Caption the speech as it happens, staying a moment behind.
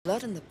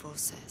hurt in the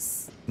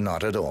process.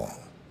 Not at all.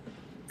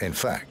 In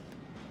fact,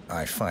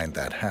 I find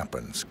that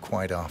happens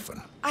quite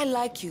often. I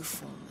like you,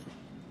 Foreman.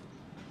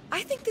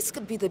 I think this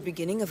could be the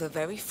beginning of a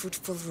very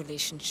fruitful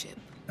relationship.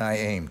 I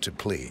aim to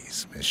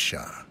please, Miss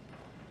Shah.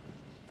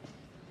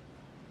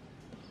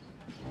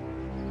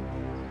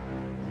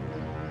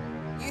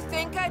 You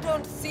think I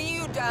don't see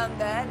you down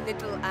there,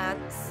 little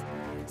ants?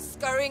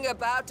 Scurrying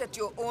about at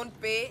your own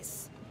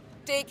pace?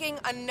 Taking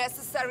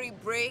unnecessary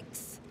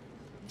breaks?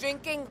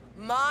 Drinking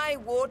my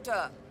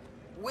water?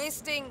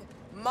 Wasting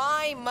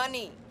my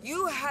money?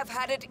 You have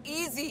had it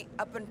easy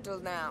up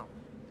until now.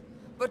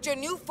 But your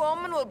new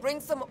foreman will bring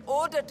some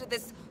order to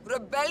this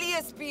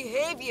rebellious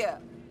behavior.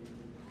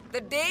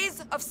 The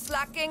days of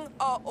slacking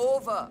are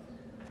over.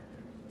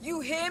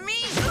 You hear me?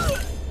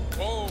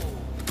 Whoa!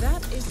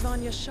 That is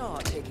Vanya Shah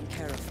taking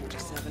care of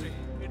 47.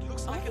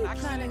 Are you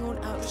planning on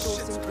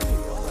outsourcing all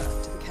your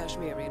work to the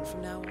Kashmirian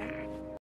from now on?